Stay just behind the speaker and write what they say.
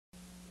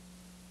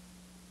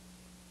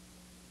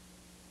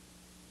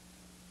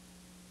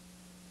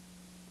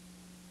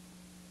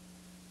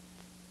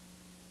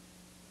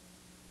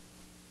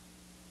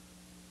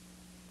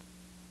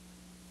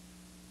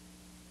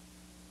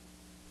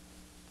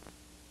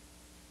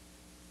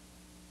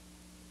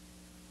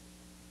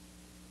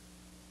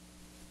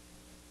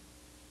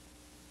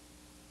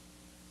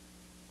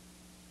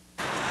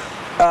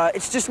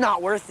it's just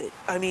not worth it.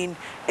 I mean,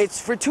 it's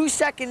for 2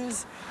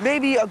 seconds,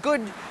 maybe a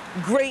good,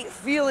 great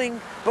feeling,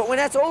 but when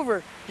that's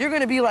over, you're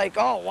gonna be like,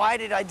 oh, why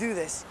did I do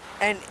this?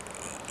 And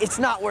it's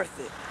not worth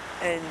it.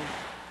 And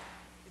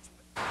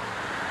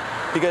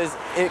because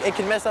it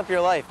can mess up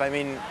your life. I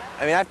mean,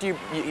 after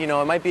you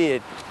know, it might be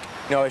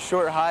a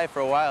short high for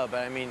a while,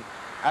 but I mean,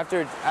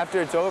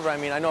 after it's over, I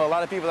mean, I know a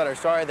lot of people that are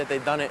sorry that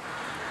they've done it,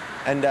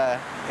 and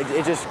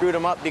it just screwed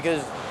them up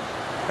because,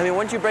 I mean,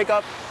 once you break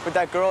up with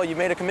that girl, you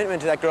made a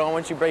commitment to that girl, and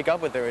once you break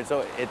up with her, it's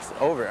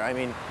over. I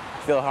mean,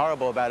 you feel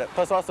horrible about it.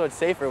 Plus, also, it's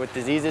safer with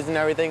diseases and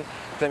everything.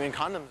 I mean,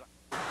 condoms.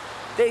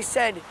 they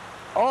said,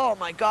 oh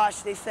my gosh,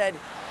 they said,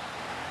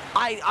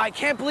 I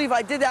can't believe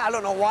I did that. I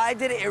don't know why I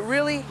did it. It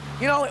really,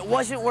 you know, it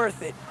wasn't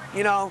worth it.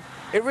 You know,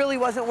 it really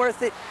wasn't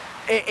worth it.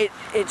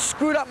 It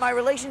screwed up my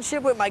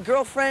relationship with my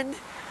girlfriend,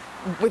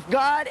 with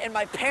God and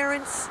my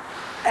parents,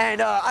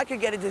 and I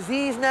could get a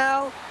disease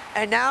now,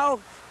 and now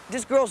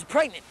this girl's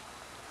pregnant.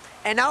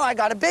 And now I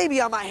got a baby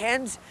on my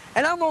hands,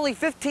 and I'm only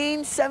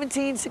 15,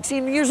 17,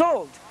 16 years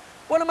old.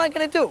 What am I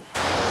gonna do?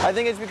 I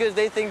think it's because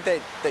they think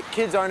that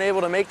kids aren't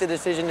able to make the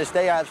decision to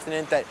stay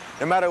abstinent, that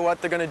no matter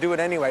what, they're gonna do it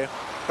anyway.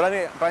 But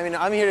I mean,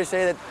 I'm here to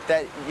say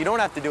that you don't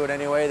have to do it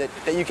anyway,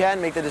 that you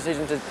can make the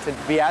decision to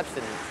be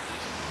abstinent.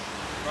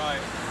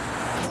 Right.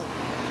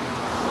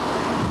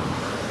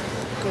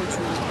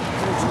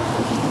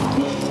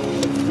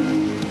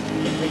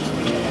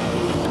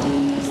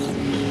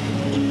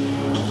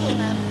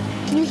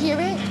 Can you hear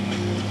it?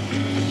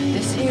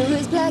 This here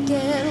is black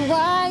and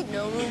white,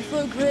 no room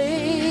for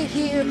gray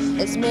here.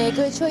 Let's make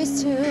a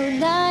choice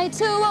tonight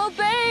to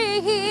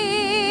obey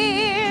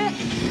here.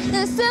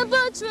 The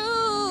simple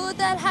truth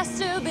that has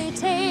to be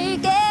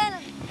taken.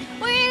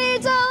 We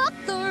need to walk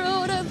the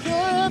road of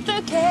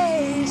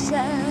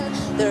purification.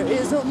 There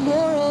is a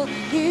moral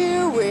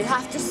here we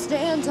have to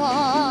stand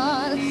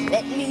on.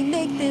 Let me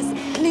make this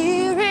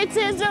clear, it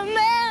is a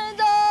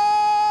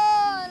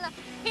marathon.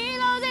 He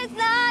knows it's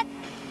not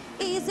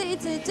easy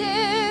to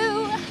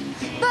do,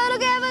 but he'll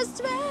give us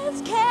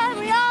strength,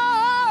 carry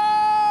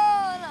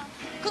on.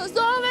 Cause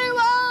all we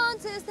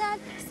want is that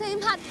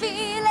same hot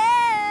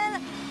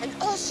feeling, and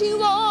all she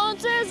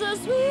wants is a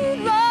sweet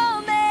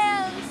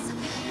romance.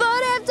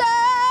 But if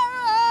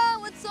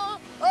tomorrow it's all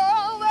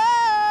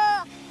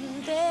over,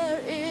 there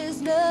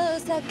is no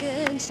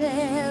second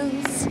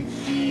chance.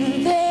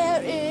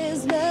 There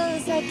is no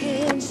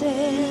second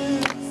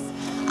chance.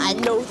 I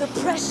know the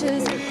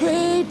pressure's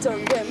great,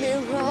 don't get me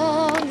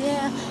wrong,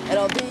 yeah.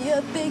 It'll be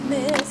a big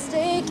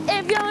mistake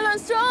if you're not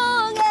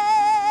strong,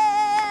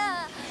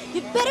 yeah.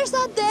 You better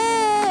start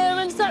there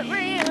and start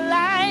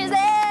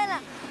realizing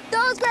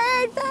those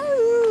great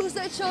vows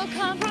that you're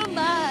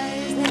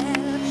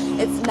compromising.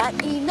 It's not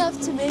enough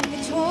to make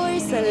a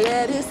choice and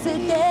let it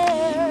sit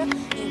there.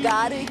 You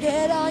gotta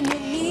get on your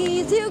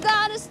knees, you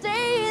gotta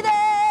stay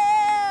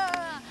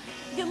there.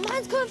 Your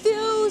mind's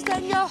confused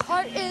and your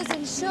heart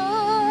isn't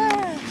sure.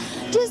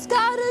 Just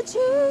gotta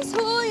choose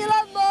who you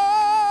love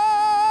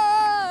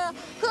more.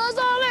 Cause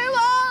all we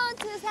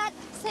want is that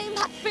same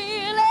hot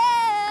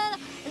feeling,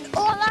 and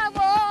all I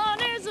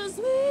want is a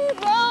sweet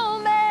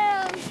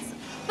romance.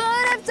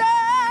 But if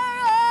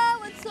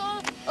tomorrow it's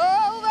all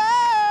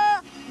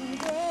over,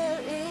 there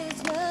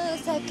is no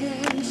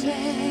second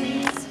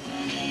chance.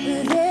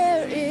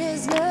 There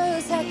is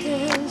no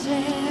second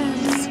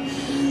chance.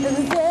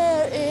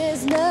 There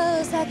is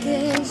no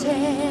second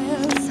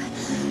chance.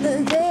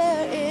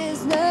 There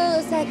is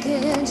no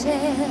second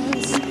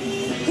chance.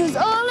 Cause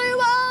all he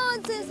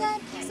wants is that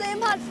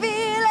same hot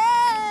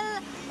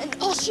feeling, and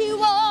all she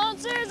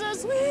wants is a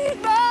sweet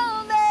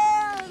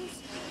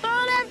romance.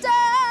 But if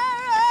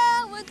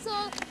tomorrow it's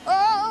all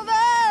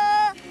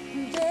over,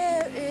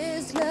 there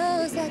is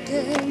no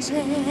second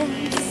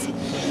chance.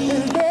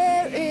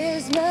 There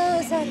is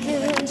no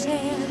second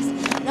chance.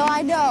 Now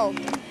I know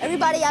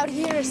everybody out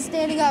here is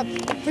standing up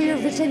for your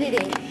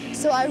virginity.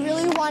 So I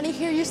really want to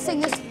hear you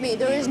sing this with me.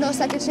 There is no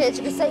second chance.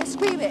 You can say it,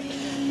 scream it.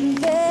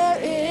 There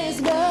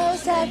is no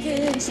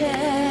second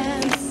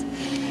chance.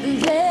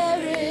 There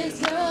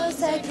is no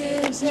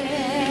second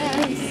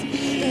chance.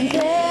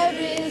 There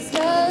is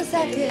no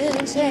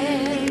second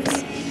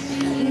chance.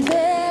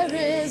 There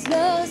is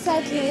no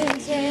second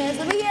chance.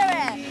 Let me hear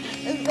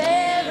it.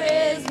 There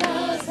is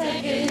no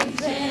second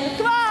chance.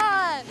 Come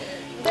on.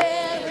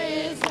 There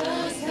is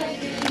no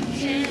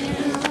second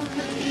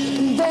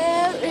chance.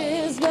 There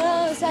is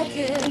no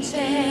second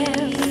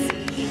chance.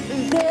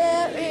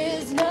 There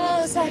is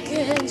no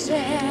second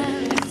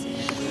chance.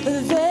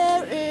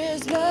 There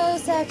is no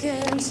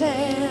second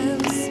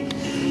chance.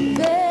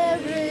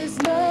 There is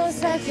no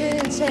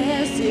second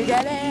chance. You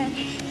get it?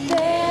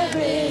 There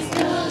is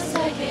no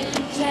second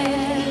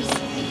chance.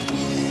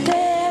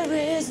 There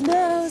is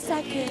no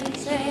second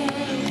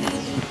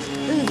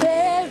chance.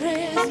 There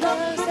is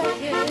no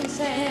second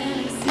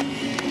chance.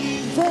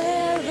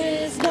 There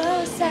is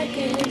no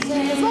second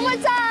chance. One more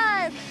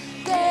time.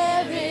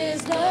 There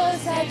is no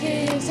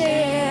second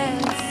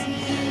chance.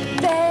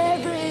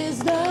 There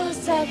is no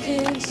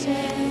second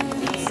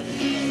chance.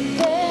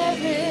 There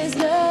is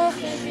no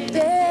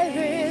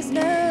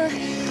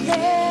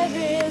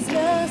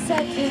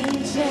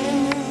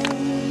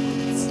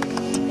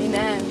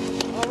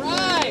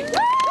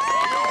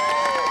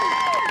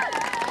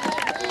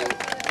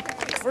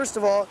first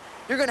of all,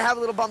 you're gonna have a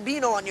little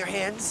bambino on your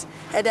hands,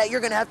 and that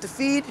you're gonna have to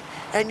feed,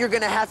 and you're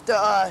gonna have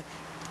to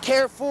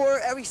care for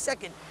every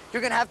second.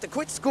 You're gonna have to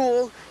quit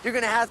school. You're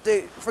gonna have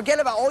to forget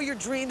about all your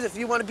dreams if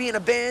you wanna be in a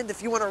band,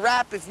 if you wanna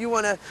rap, if you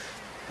wanna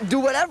do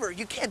whatever.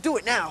 You can't do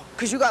it now,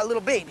 because you got a little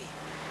baby.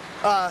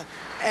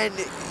 And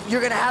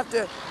you're gonna have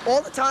to,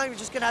 all the time, you're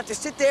just gonna have to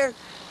sit there,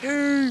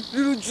 hey,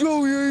 little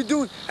Joey, how you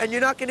doing? And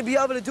you're not gonna be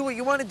able to do what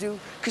you wanna do,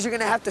 because you're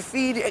gonna have to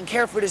feed and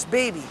care for this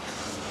baby.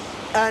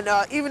 And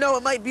even though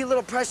it might be a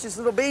little precious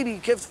little baby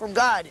gift from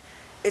God,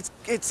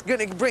 it's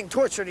gonna bring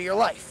torture to your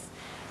life.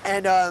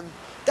 And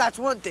that's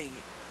one thing.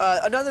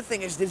 Another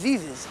thing is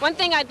diseases. One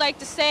thing I'd like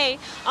to say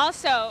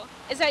also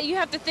is that you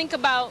have to think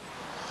about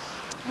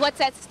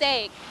what's at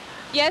stake.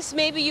 Yes,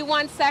 maybe you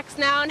want sex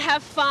now and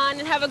have fun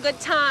and have a good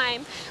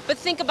time, but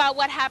think about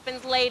what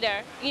happens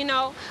later. You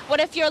know,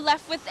 what if you're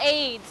left with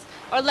AIDS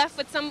or left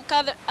with some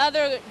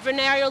other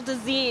venereal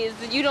disease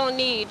that you don't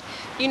need?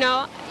 You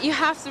know, you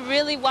have to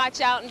really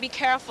watch out and be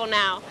careful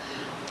now.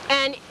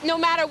 And no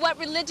matter what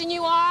religion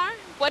you are,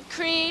 what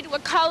creed,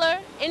 what color,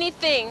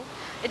 anything,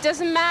 it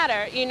doesn't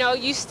matter. You know,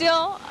 you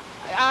still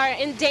are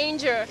in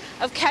danger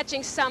of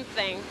catching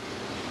something.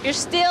 You're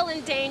still in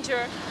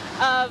danger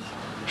of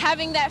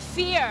having that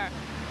fear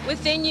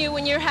within you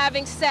when you're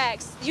having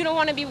sex. You don't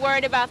want to be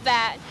worried about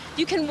that.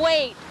 You can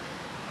wait.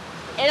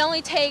 It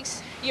only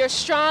takes your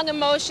strong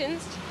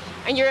emotions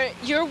and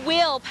your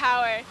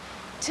willpower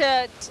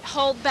to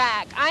hold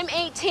back. I'm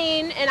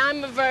 18 and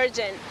I'm a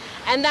virgin,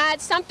 and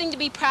that's something to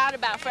be proud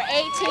about for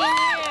 18 years.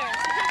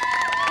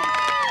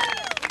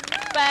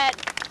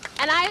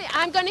 And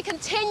I'm going to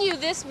continue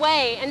this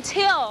way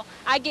until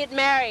I get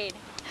married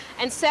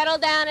and settle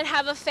down and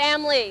have a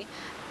family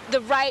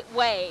the right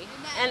way.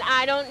 And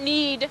I don't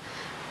need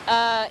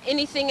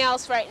anything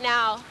else right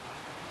now.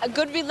 A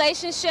good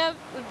relationship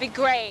would be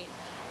great,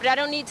 but I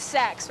don't need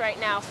sex right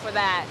now for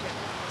that.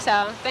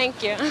 So,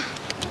 thank you.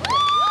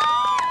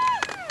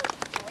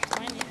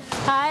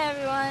 Hi,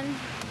 everyone.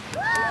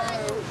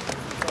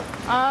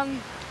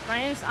 My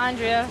name's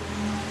Andrea.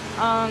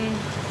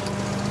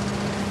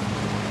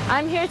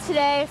 I'm here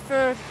today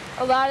for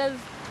a lot of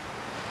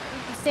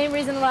the same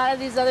reason a lot of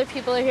these other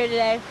people are here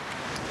today,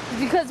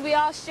 because we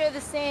all share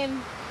the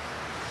same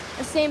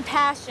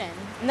passion,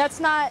 and that's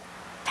not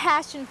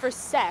passion for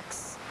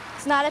sex.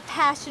 It's not a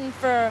passion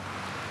for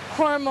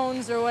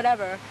hormones or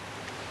whatever.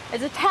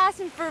 It's a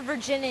passion for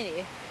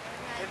virginity.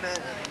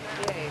 Amen.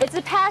 It's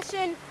a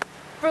passion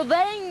for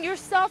letting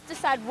yourself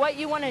decide what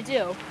you want to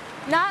do,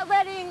 not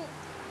letting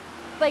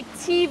like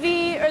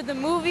TV or the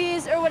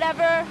movies or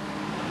whatever.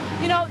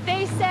 You know,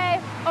 they say,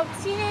 oh,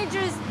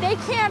 teenagers, they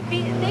can't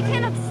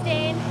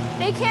abstain,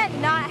 they can't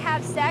not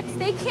have sex,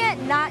 they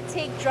can't not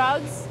take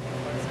drugs.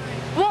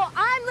 Well,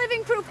 I'm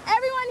living proof,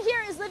 everyone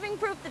here is living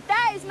proof that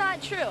that is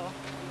not true.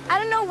 I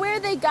don't know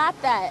where they got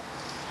that,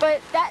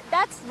 but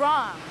that's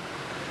wrong.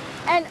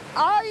 And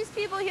all these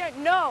people here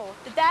know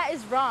that that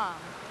is wrong.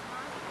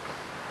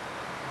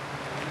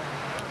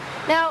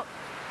 Now,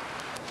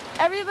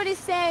 everybody's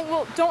saying,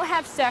 well, don't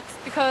have sex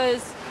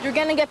because you're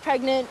gonna get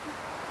pregnant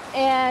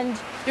and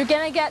you're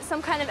gonna get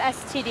some kind of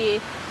STD.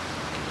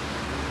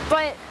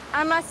 But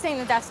I'm not saying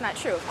that that's not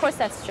true. Of course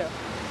that's true.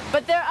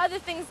 But there are other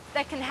things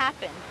that can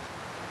happen.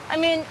 I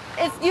mean,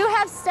 if you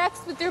have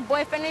sex with your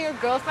boyfriend or your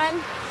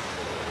girlfriend,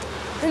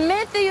 the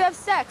minute that you have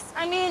sex,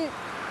 I mean,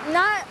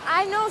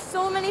 I know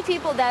so many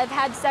people that have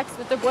had sex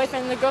with their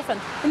boyfriend and their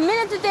girlfriend. The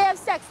minute that they have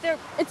sex,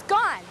 it's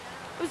gone.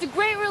 It was a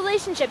great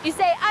relationship. You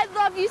say, I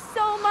love you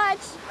so much.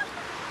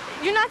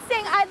 You're not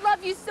saying, I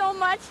love you so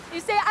much. You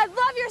say, I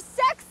love your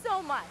sex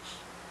so much.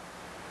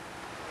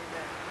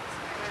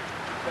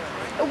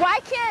 Why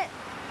can't,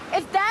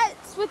 if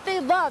that's what they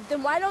love,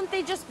 then why don't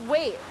they just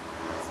wait?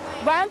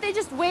 Why don't they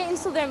just wait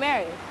until they're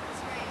married?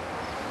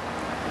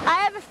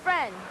 I have a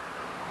friend.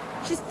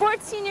 She's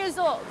 14 years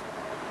old.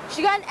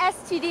 She got an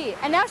STD,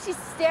 and now she's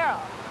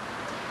sterile.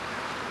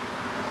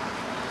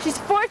 She's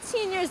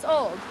 14 years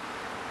old.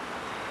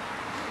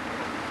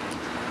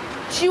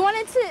 She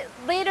wanted to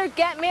later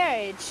get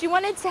married. She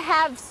wanted to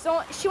have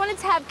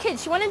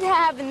kids. She wanted to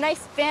have a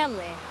nice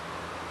family.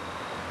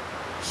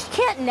 She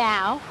can't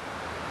now.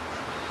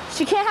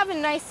 She can't have a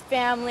nice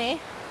family.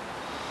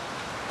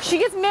 She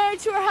gets married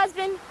to her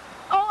husband.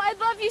 Oh, I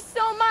love you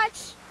so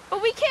much,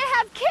 but we can't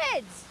have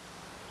kids.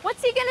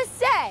 What's he gonna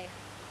say?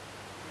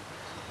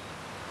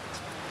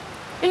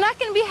 You're not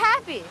gonna be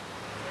happy.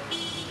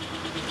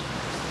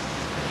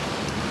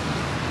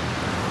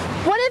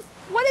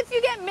 What if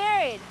you get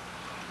married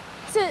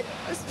to,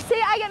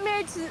 say I get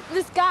married to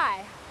this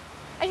guy,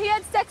 and he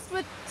had sex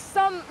with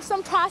some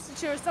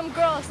prostitute or some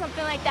girl or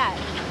something like that,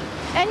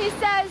 and he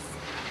says,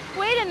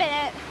 wait a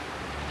minute,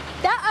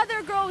 that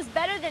other girl was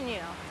better than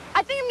you.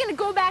 I think I'm gonna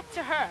go back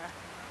to her.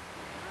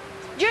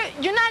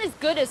 You're not as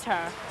good as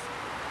her.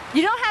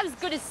 You don't have as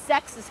good as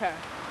sex as her.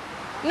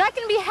 You're not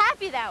gonna be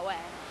happy that way.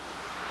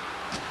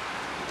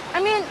 I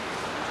mean,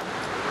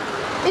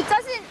 it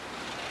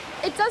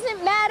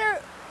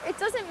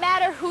doesn't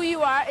matter who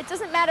you are. It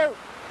doesn't matter.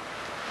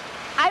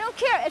 I don't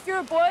care if you're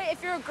a boy,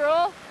 if you're a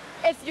girl,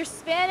 if you're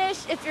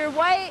Spanish, if you're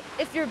white,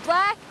 if you're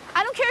black,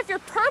 I don't care if you're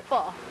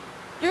purple.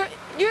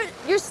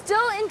 You're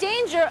still in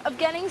danger of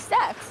getting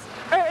sex,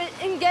 or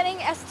in getting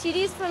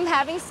STDs from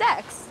having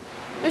sex.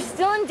 You're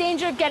still in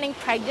danger of getting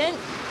pregnant.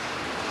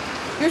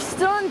 You're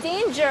still in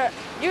danger.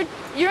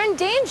 You're in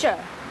danger.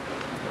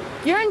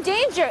 You're in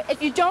danger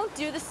if you don't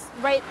do the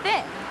right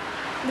thing.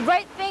 The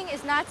right thing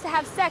is not to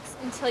have sex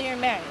until you're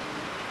married.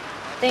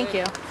 Thank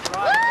you.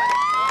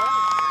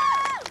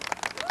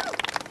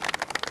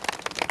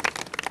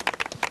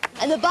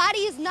 And the body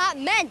is not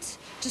meant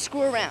to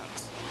screw around.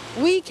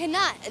 We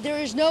cannot, there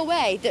is no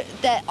way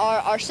that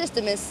our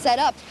system is set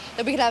up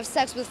that we could have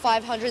sex with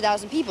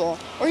 500,000 people,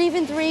 or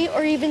even 3,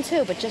 or even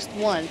 2, but just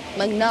one.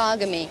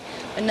 Monogamy.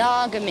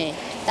 Monogamy.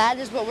 That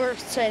is what we're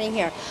saying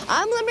here.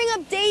 I'm gonna bring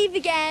up Dave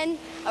again.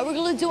 We're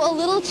gonna do a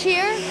little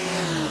cheer.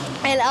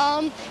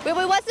 And wait,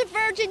 what's the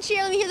virgin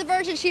cheer? Let me hear the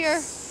virgin cheer.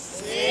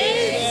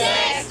 Safe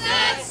sex,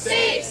 not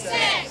safe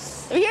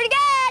sex. Let me hear it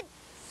again.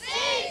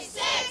 Safe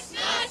sex,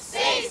 not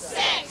safe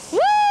sex. Woo!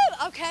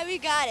 Okay, we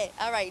got it.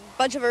 All right,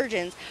 bunch of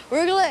virgins.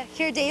 We're gonna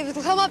hear Dave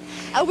come up,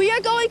 and we are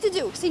going to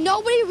do. See,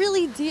 nobody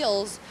really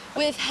deals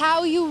with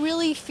how you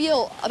really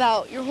feel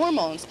about your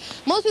hormones.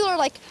 Most people are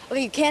like,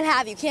 okay, you can't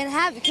have it, you can't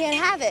have it, you can't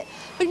have it.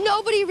 But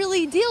nobody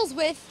really deals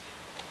with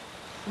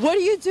what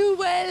do you do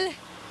when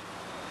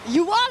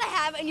you want to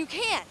have it and you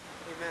can't.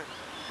 Amen.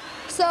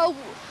 So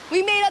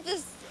we made up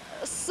this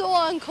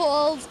song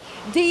called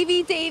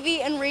Davy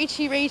Davy and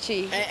Rachy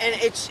Rachy.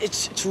 And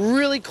it's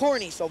really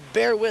corny, so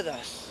bear with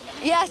us.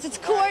 Yes, it's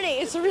corny.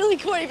 It's really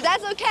corny, but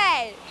that's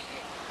okay.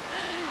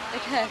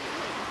 Okay.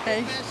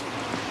 Okay.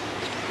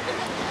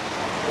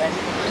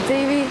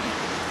 Davy,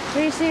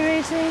 Rachy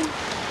Rachy.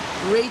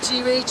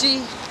 Rachy,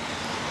 Rachy,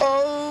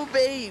 oh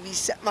baby,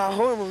 set my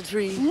hormones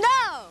free. No!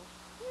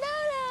 No,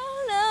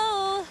 no,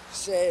 no.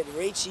 Said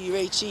Rachy,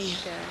 Rachy,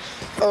 Okay.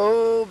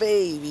 oh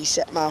baby,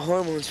 set my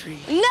hormones free.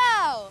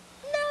 No!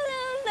 No,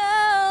 no,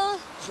 no.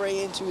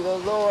 Praying to the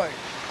Lord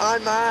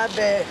on my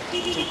bed to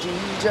do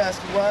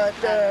just what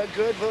the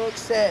good book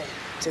said,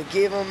 to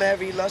give him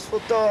every lustful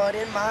thought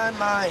in my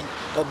mind.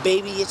 But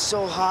baby, it's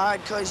so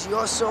hard cause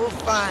you're so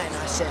fine.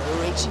 I said,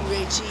 Rachy,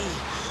 Rachy,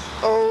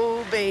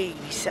 oh baby,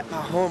 set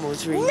my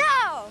hormones free.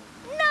 No!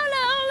 No,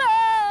 no,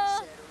 no.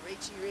 Said,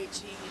 Rachy,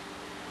 Rachy,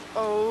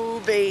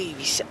 oh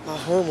baby, set my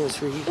hormones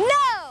free.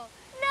 No!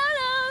 No,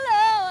 no,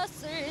 no. I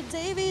said,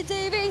 Davy,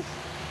 Davy.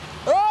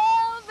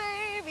 Oh,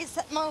 baby,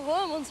 set my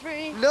hormones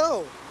free.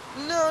 No,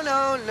 no,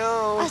 no,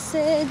 no. I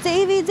said,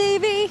 Davy,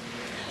 Davy.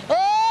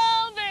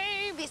 Oh,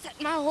 baby,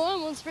 set my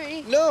hormones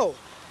free. No,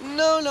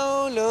 no,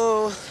 no,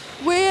 no.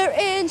 We're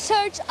in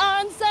church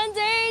on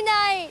Sunday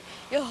night.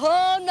 You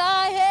hold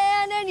my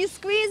hand and you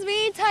squeeze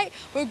me tight.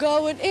 We're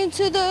going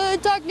into the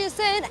darkness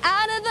and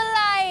out of the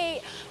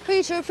light.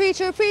 Preacher,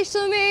 preacher, preach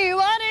to me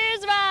what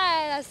is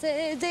right. I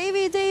said,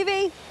 Davy,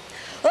 Davy.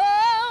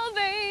 Oh,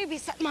 baby,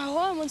 set my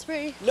hormones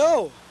free.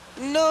 No,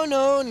 no,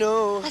 no,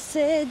 no. I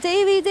said,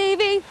 Davy,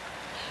 Davy.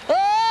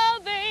 Oh,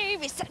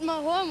 baby, set my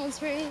hormones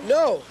free.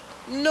 No,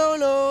 no,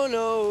 no,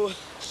 no.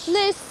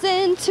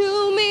 Listen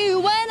to me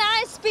when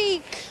I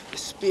speak. The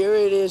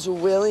spirit is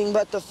willing,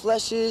 but the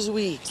flesh is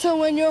weak. So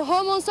when your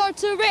hormones start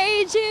to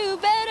rage, you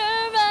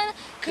better run.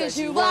 Cause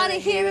you wanna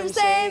hear him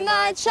say,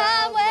 my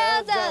child,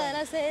 well done.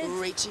 I said,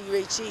 Rachy,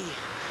 Rachy,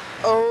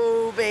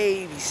 oh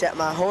baby, set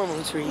my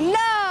hormones free. no,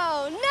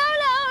 no, no, no.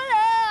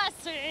 I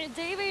said,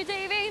 Davy,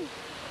 Davy.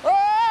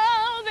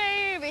 Oh,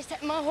 baby,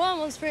 set my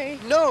hormones free.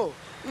 No,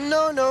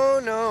 no, no,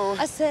 no.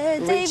 I said,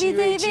 Davy, Rachy,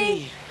 Davy.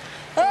 Rachy,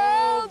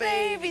 Oh,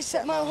 baby,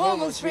 set my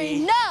hormones free.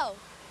 No.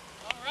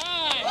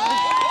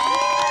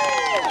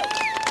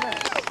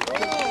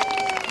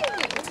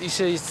 You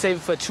should save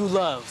it for true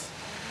love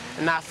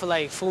and not for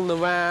like fooling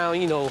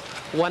around, you know,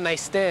 one night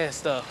stand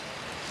stuff.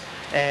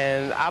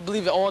 And I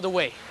believe it all the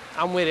way.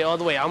 I'm with it all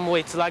the way. I'm gonna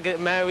wait till I get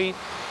married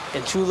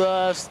in true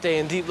love, stay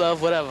in deep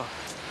love, whatever.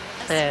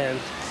 And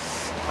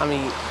I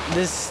mean,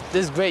 this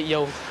is great,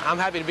 yo. I'm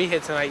happy to be here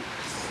tonight.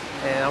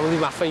 And I'm gonna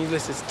leave my friend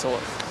Ulysses to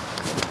it.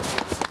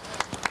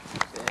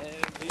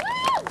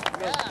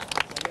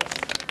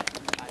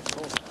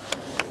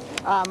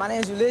 My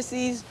name's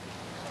Ulysses,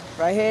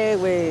 right here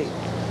with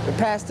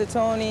Pastor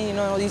Tony, you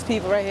know, these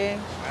people right here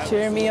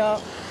cheering me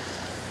up.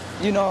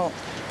 You know,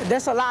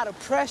 there's a lot of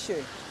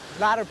pressure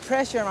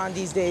on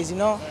these days, you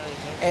know.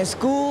 In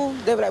school,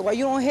 they be like, well,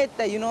 you don't hit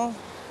that, you know.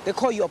 They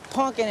call you a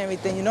punk and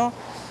everything, you know.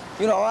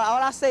 You know,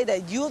 all I say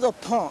that you're the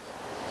punk,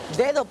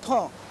 they're the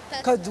punk.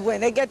 Because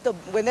when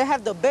they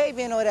have the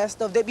baby and all that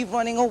stuff, they be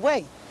running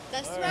away.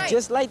 That's right.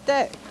 Just like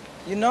that,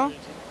 you know.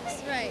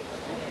 That's right.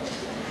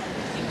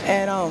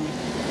 And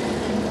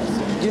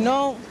you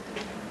know,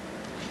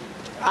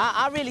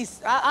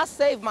 I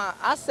saved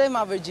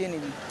my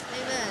virginity.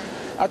 Amen.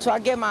 Until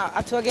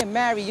I get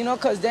married, you know,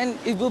 because then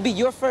it will be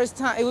your first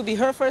time, it will be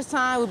her first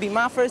time, it will be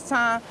my first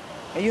time,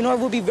 and you know, it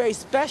will be very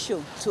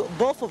special to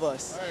both of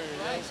us.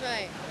 That's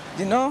right.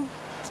 You know,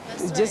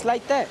 That's it's just right.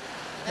 like that.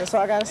 That's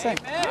all I gotta say.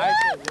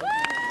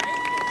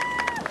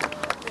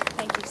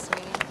 Thank you,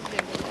 sweetie.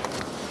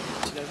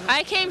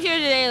 I came here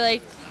today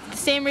like the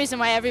same reason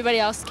why everybody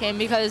else came,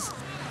 because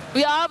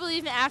we all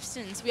believe in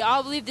abstinence. We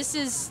all believe this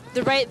is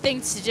the right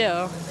thing to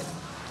do.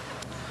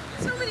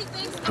 So many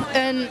things going on,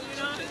 And you know?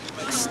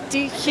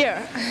 stay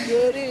here.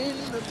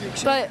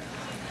 But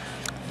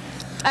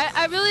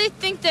I really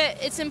think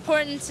that it's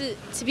important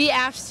to be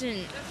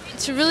abstinent,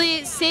 to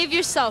really save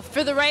yourself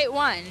for the right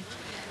one.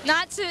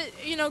 Not to,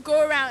 you know,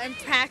 go around and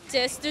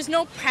practice. There's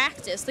no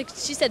practice. Like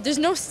she said, there's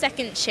no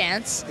second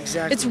chance.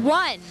 Exactly. It's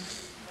one.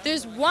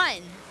 There's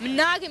one.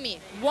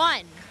 Monogamy,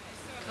 one.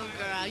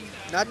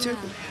 Not two,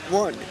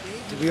 one.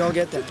 Did we all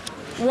get that?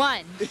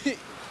 One.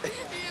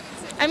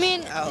 I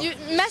mean, you're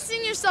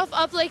messing yourself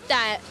up like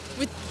that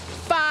with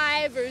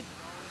 5 or,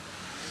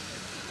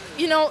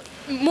 you know,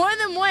 more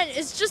than one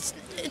is just,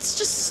 it's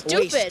just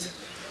stupid. Waste.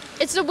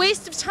 It's a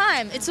waste of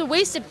time. It's a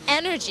waste of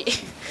energy.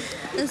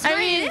 That's I right,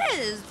 mean, it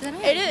is.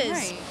 It is.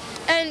 Right.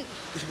 And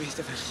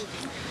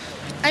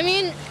I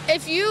mean,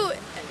 if you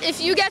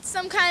get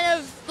some kind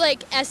of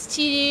like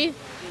STD,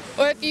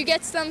 or if you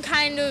get some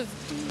kind of,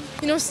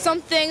 you know,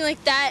 something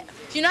like that,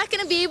 you're not going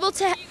to be able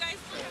to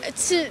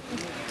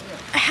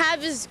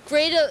have as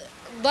great a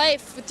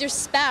life with your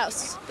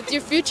spouse, with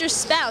your future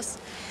spouse,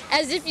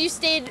 as if you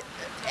stayed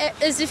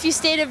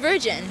a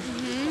virgin.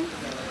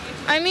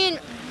 Mm-hmm. I mean,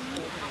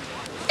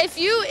 if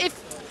you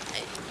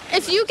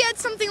get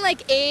something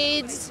like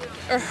AIDS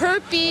or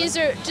herpes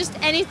or just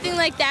anything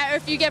like that, or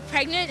if you get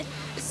pregnant,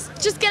 it's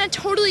just gonna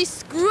totally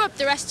screw up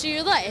the rest of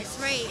your life.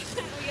 Right.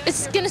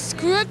 It's gonna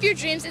screw up your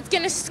dreams. It's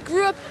gonna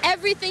screw up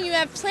everything you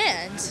have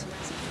planned.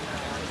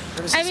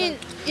 I mean,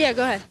 yeah,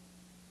 go ahead.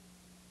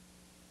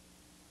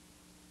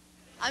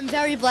 I'm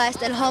very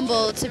blessed and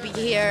humbled to be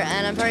here,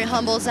 and I'm very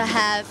humbled to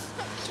have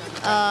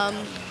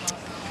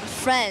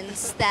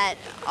friends that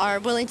are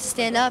willing to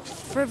stand up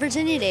for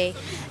virginity.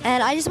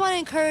 And I just want to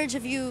encourage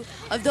of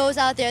those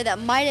out there that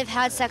might have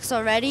had sex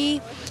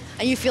already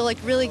and you feel like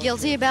really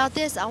guilty about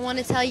this, I want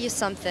to tell you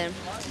something.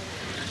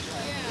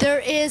 There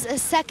is a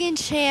second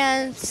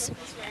chance,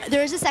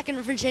 there is a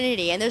second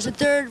virginity, and there's a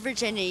third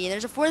virginity, and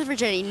there's a fourth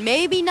virginity.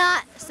 Maybe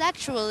not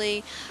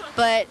sexually,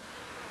 but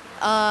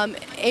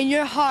in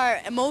your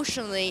heart,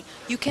 emotionally,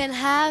 you can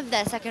have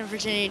that second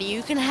virginity.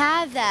 You can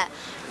have that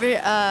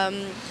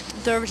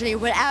third virginity,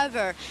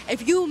 whatever.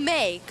 If you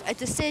make a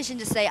decision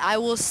to say, I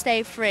will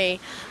stay free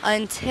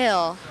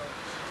until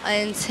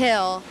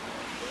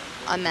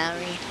I'm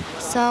married.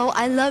 So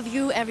I love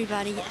you,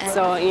 everybody. And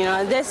so, you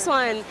know, this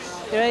one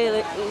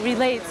really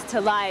relates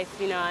to life,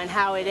 you know, and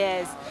how it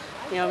is,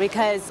 you know,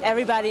 because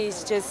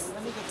everybody's just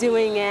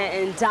doing it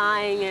and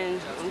dying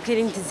and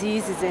getting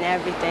diseases and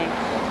everything.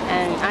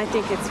 And I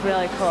think it's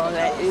really cool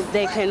that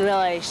they can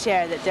really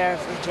share that they're a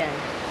virgin.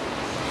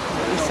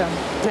 So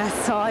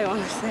that's all I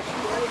want to say.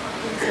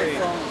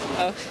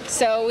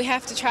 So we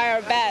have to try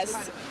our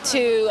best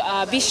to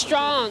be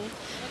strong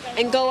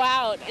and go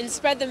out and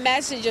spread the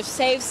message of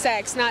safe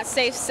sex, not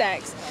safe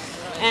sex.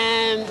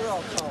 And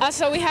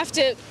also we have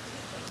to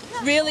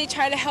really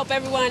try to help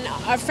everyone,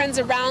 our friends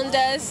around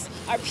us,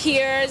 our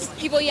peers,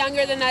 people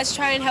younger than us,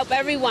 try and help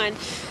everyone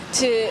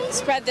to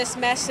spread this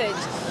message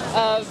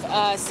of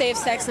safe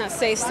sex, not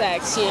safe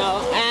sex, you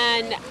know.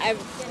 And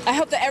I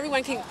hope that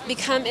everyone can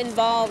become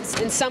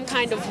involved in some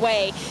kind of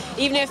way,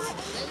 even if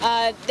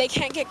they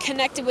can't get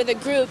connected with a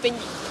group. And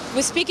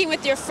with speaking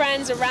with your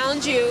friends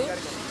around you,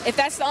 if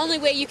that's the only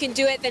way you can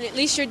do it, then at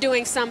least you're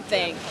doing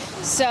something.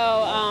 So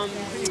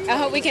I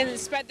hope we can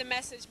spread the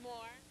message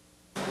more.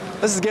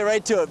 Let's just get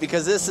right to it,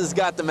 because this has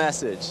got the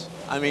message.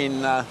 I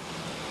mean,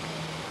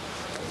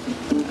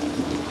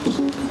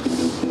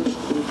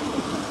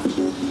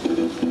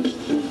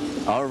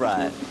 all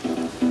right.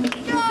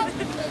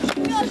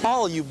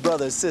 All you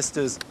brothers,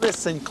 sisters,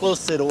 listen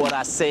closer to what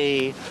I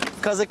say,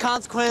 because the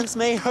consequence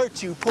may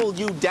hurt you, pull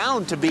you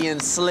down to be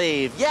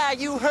enslaved. Yeah,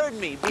 you heard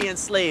me, be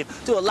enslaved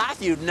to a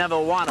life you'd never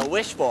want to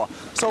wish for.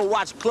 So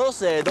watch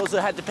closer, those who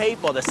had to pay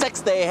for the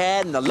sex they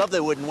had and the love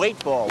they wouldn't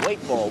wait for. Wait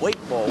for.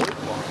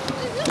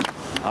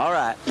 All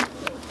right,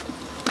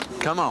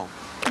 come on.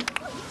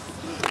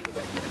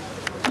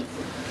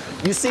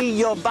 You see,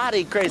 your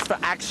body craves for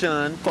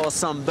action, for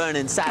some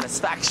burning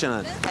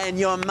satisfaction. And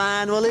your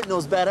mind, well, it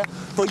knows better,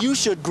 for you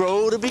should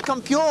grow to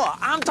become pure.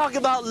 I'm talking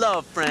about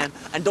love, friend,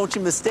 and don't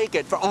you mistake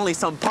it for only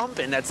some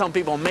pumping that some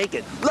people make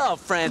it. Love,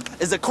 friend,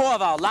 is the core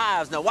of our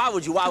lives. Now, why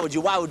would you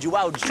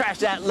trash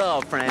that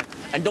love, friend?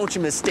 And don't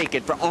you mistake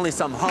it for only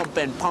some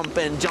humping,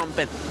 pumping,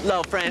 jumping.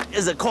 Love, friend,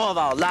 is the core of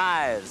our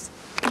lives.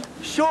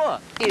 Sure,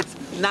 it's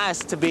nice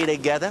to be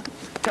together,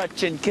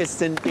 touching,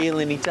 kissing,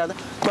 feeling each other.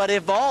 But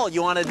if all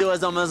you want to do is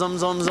zum,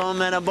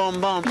 and a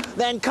boom, boom,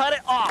 then cut it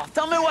off.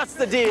 Tell me what's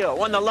the deal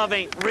when the love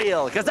ain't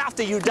real. Because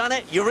after you've done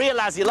it, you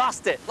realize you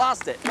lost it.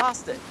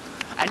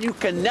 And you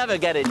can never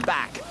get it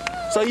back.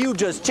 So you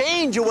just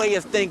change your way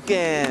of thinking.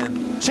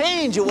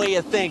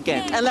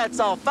 And let's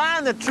all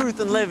find the truth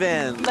and live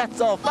in.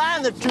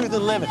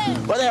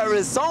 But there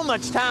is so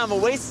much time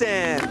wasting.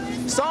 And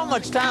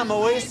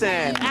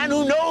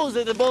who knows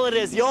if the bullet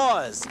is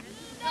yours?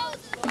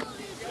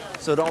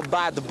 So don't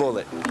bite the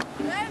bullet.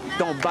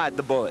 Don't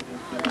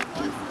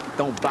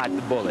don't bite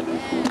the bullet.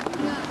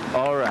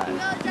 All right.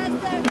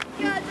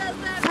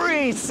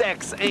 Free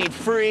sex ain't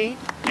free,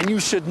 and you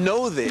should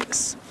know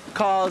this.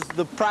 Cause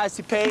the price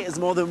you pay is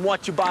more than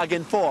what you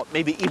bargained for,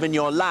 maybe even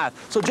your life.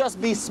 So just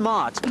be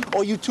smart,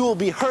 or you too will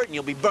be hurt and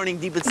you'll be burning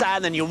deep inside,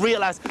 and then you'll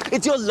realize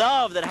it's your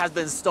love that has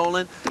been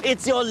stolen.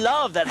 It's your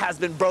love that has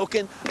been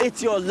broken.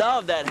 It's your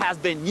love that has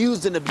been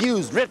used and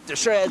abused, ripped to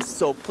shreds.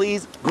 So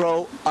please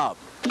grow up.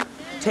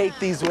 Take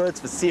these words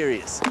for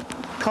serious.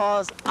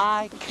 Cause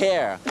I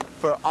care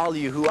for all of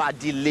you who are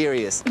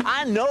delirious.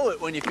 I know it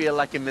when you feel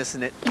like you're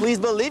missing it. Please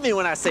believe me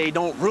when I say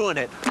don't ruin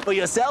it. For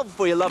yourself,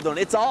 for your loved one,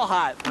 it's all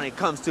hot when it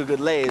comes to a good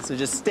lay, so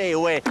just stay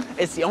away.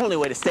 It's the only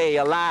way to stay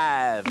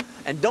alive.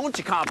 And don't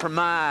you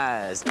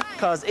compromise.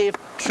 Cause if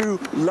true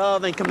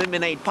love and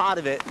commitment ain't part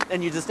of it,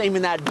 then you're just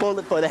aiming that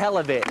bullet for the hell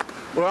of it.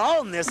 We're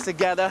all in this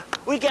together.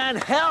 We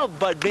can't help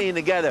but being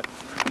together.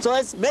 So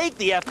let's make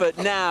the effort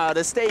now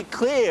to stay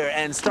clear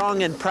and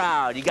strong and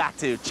proud. You got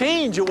to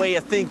change your way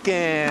of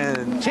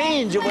thinking.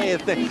 Change your way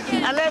of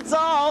thinking. And let's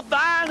all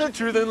find the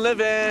truth in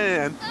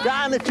living.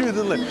 Find the truth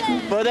in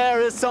living. For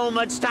there is so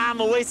much time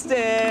a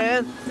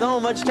wasting.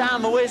 So much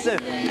time a wasting.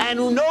 And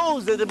who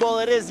knows that the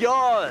bullet is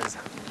yours?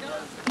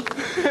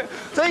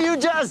 So you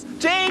just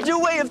change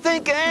your way of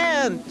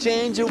thinking.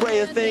 Change your way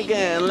of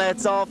thinking.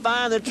 Let's all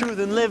find the truth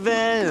in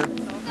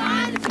living.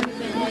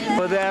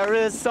 For there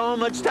is so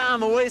much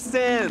time a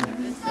wasting.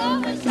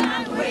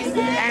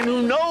 And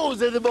who knows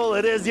that the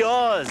bullet is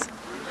yours?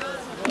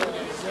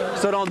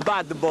 So don't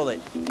bite the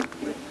bullet.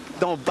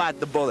 Don't bite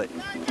the bullet.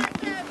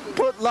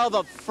 Put love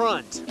up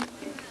front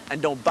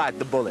and don't bite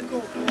the bullet.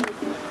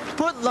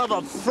 Put love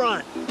up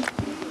front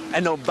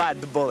and don't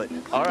bite the bullet.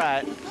 All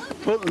right.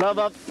 Put love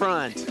up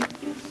front.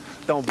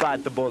 Don't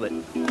bite the bullet.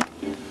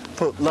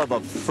 Put love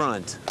up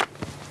front.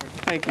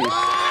 Thank you.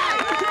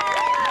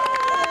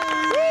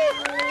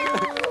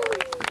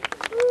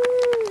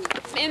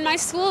 In my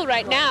school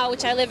right now,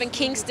 which I live in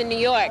Kingston, New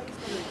York,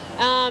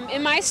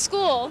 in my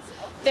school,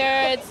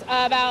 there's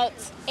about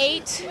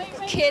 8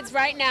 kids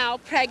right now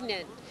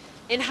pregnant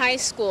in high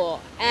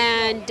school.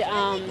 And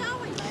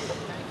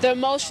the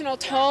emotional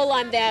toll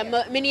on them,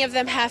 many of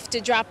them have to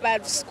drop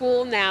out of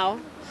school now.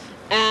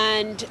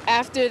 And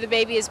after the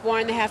baby is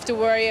born, they have to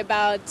worry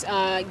about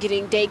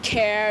getting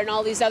daycare and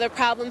all these other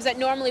problems that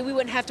normally we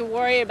wouldn't have to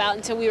worry about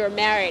until we were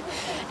married.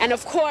 And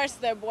of course,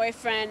 their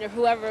boyfriend or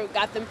whoever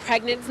got them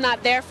pregnant is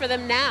not there for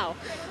them now.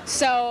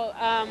 So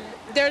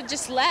they're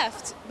just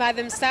left by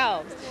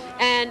themselves.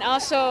 And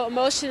also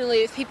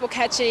emotionally, with people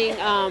catching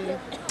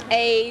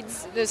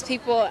AIDS, there's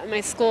people at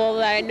my school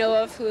that I know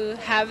of who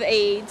have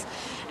AIDS,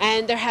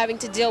 and they're having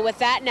to deal with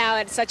that now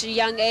at such a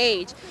young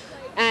age.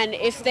 And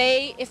if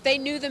they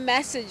knew the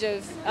message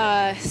of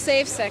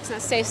safe sex,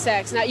 not safe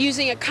sex, not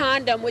using a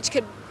condom, which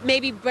could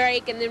maybe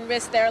break and then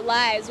risk their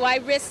lives, why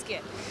risk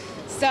it?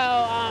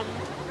 So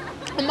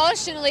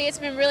emotionally, it's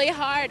been really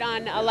hard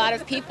on a lot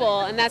of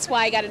people, and that's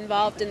why I got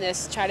involved in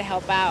this, to try to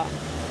help out.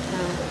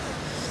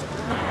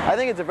 I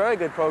think it's a very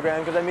good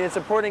program because, I mean, it's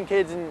supporting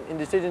kids in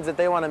decisions that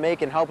they want to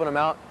make and helping them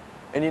out,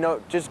 and, you know,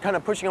 just kind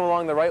of pushing them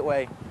along the right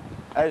way,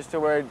 as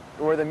to where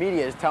the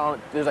media is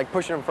is like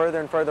pushing them further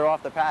and further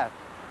off the path.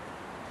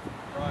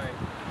 Right.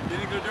 Do you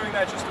think they're doing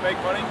that just to make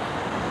money?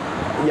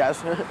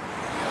 Yes. And they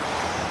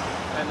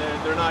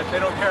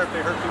don't care if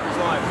they hurt people's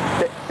lives?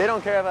 They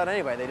don't care about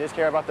anybody. They just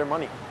care about their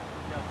money.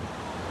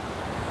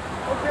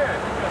 Yeah. Okay, I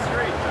think that's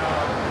great.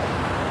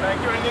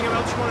 Thank you. Anything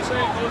else you want to say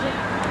in closing?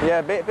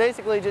 Yeah,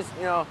 basically just,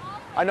 you know,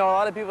 I know a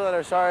lot of people that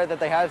are sorry that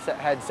they have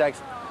had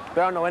sex,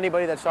 but I don't know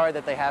anybody that's sorry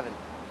that they haven't.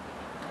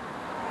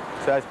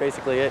 So that's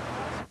basically it.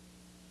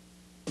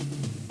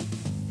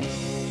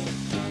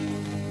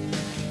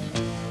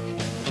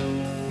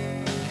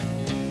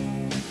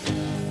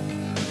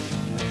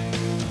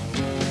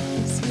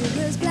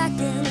 Black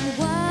and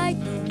white,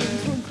 no room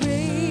for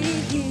gray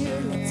here.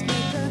 Let's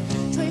make a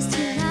choice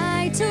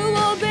tonight to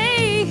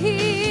obey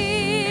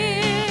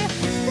here.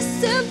 The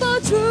simple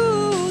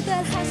truth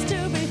that has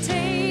to be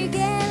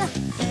taken.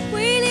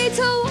 We need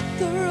to walk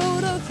the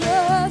road of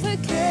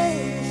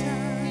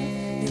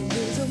clarification. There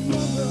is a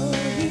moral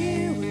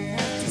here we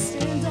have to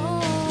stand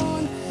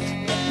on.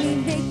 Let me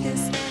make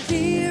this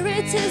clear,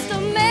 it is the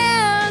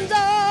man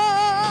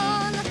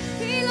done.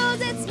 He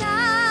knows it's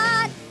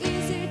not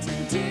easy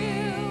to do.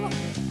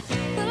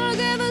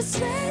 Give a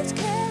strange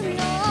carry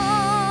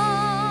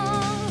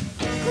on.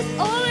 'Cause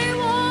all he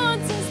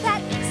wants is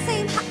that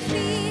same hot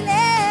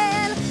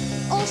feeling.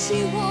 All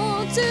she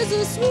wants is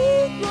a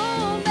sweet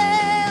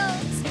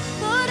romance.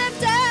 But if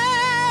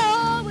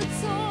now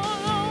it's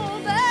all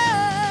over,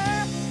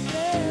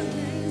 there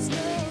is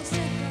no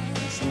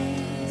second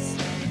chance.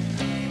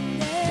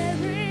 There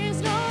is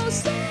no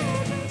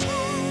second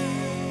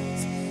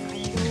chance. I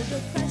know the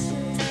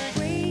pressure's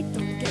great,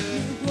 don't get me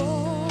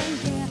wrong,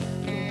 yeah.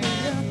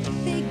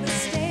 Big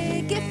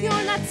mistake if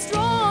you're not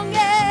strong,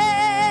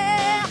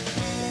 yeah.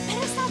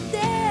 Better stop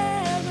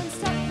there and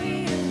start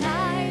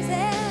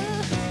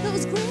realizing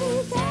those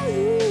great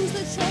values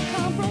that you're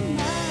compromising.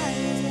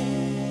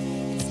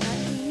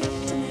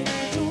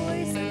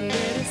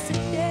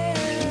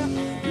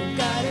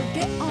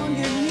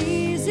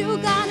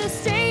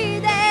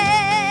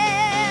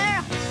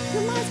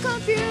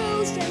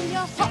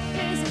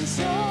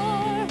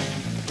 sure.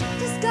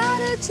 Just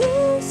gotta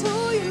choose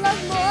who you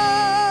love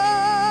more.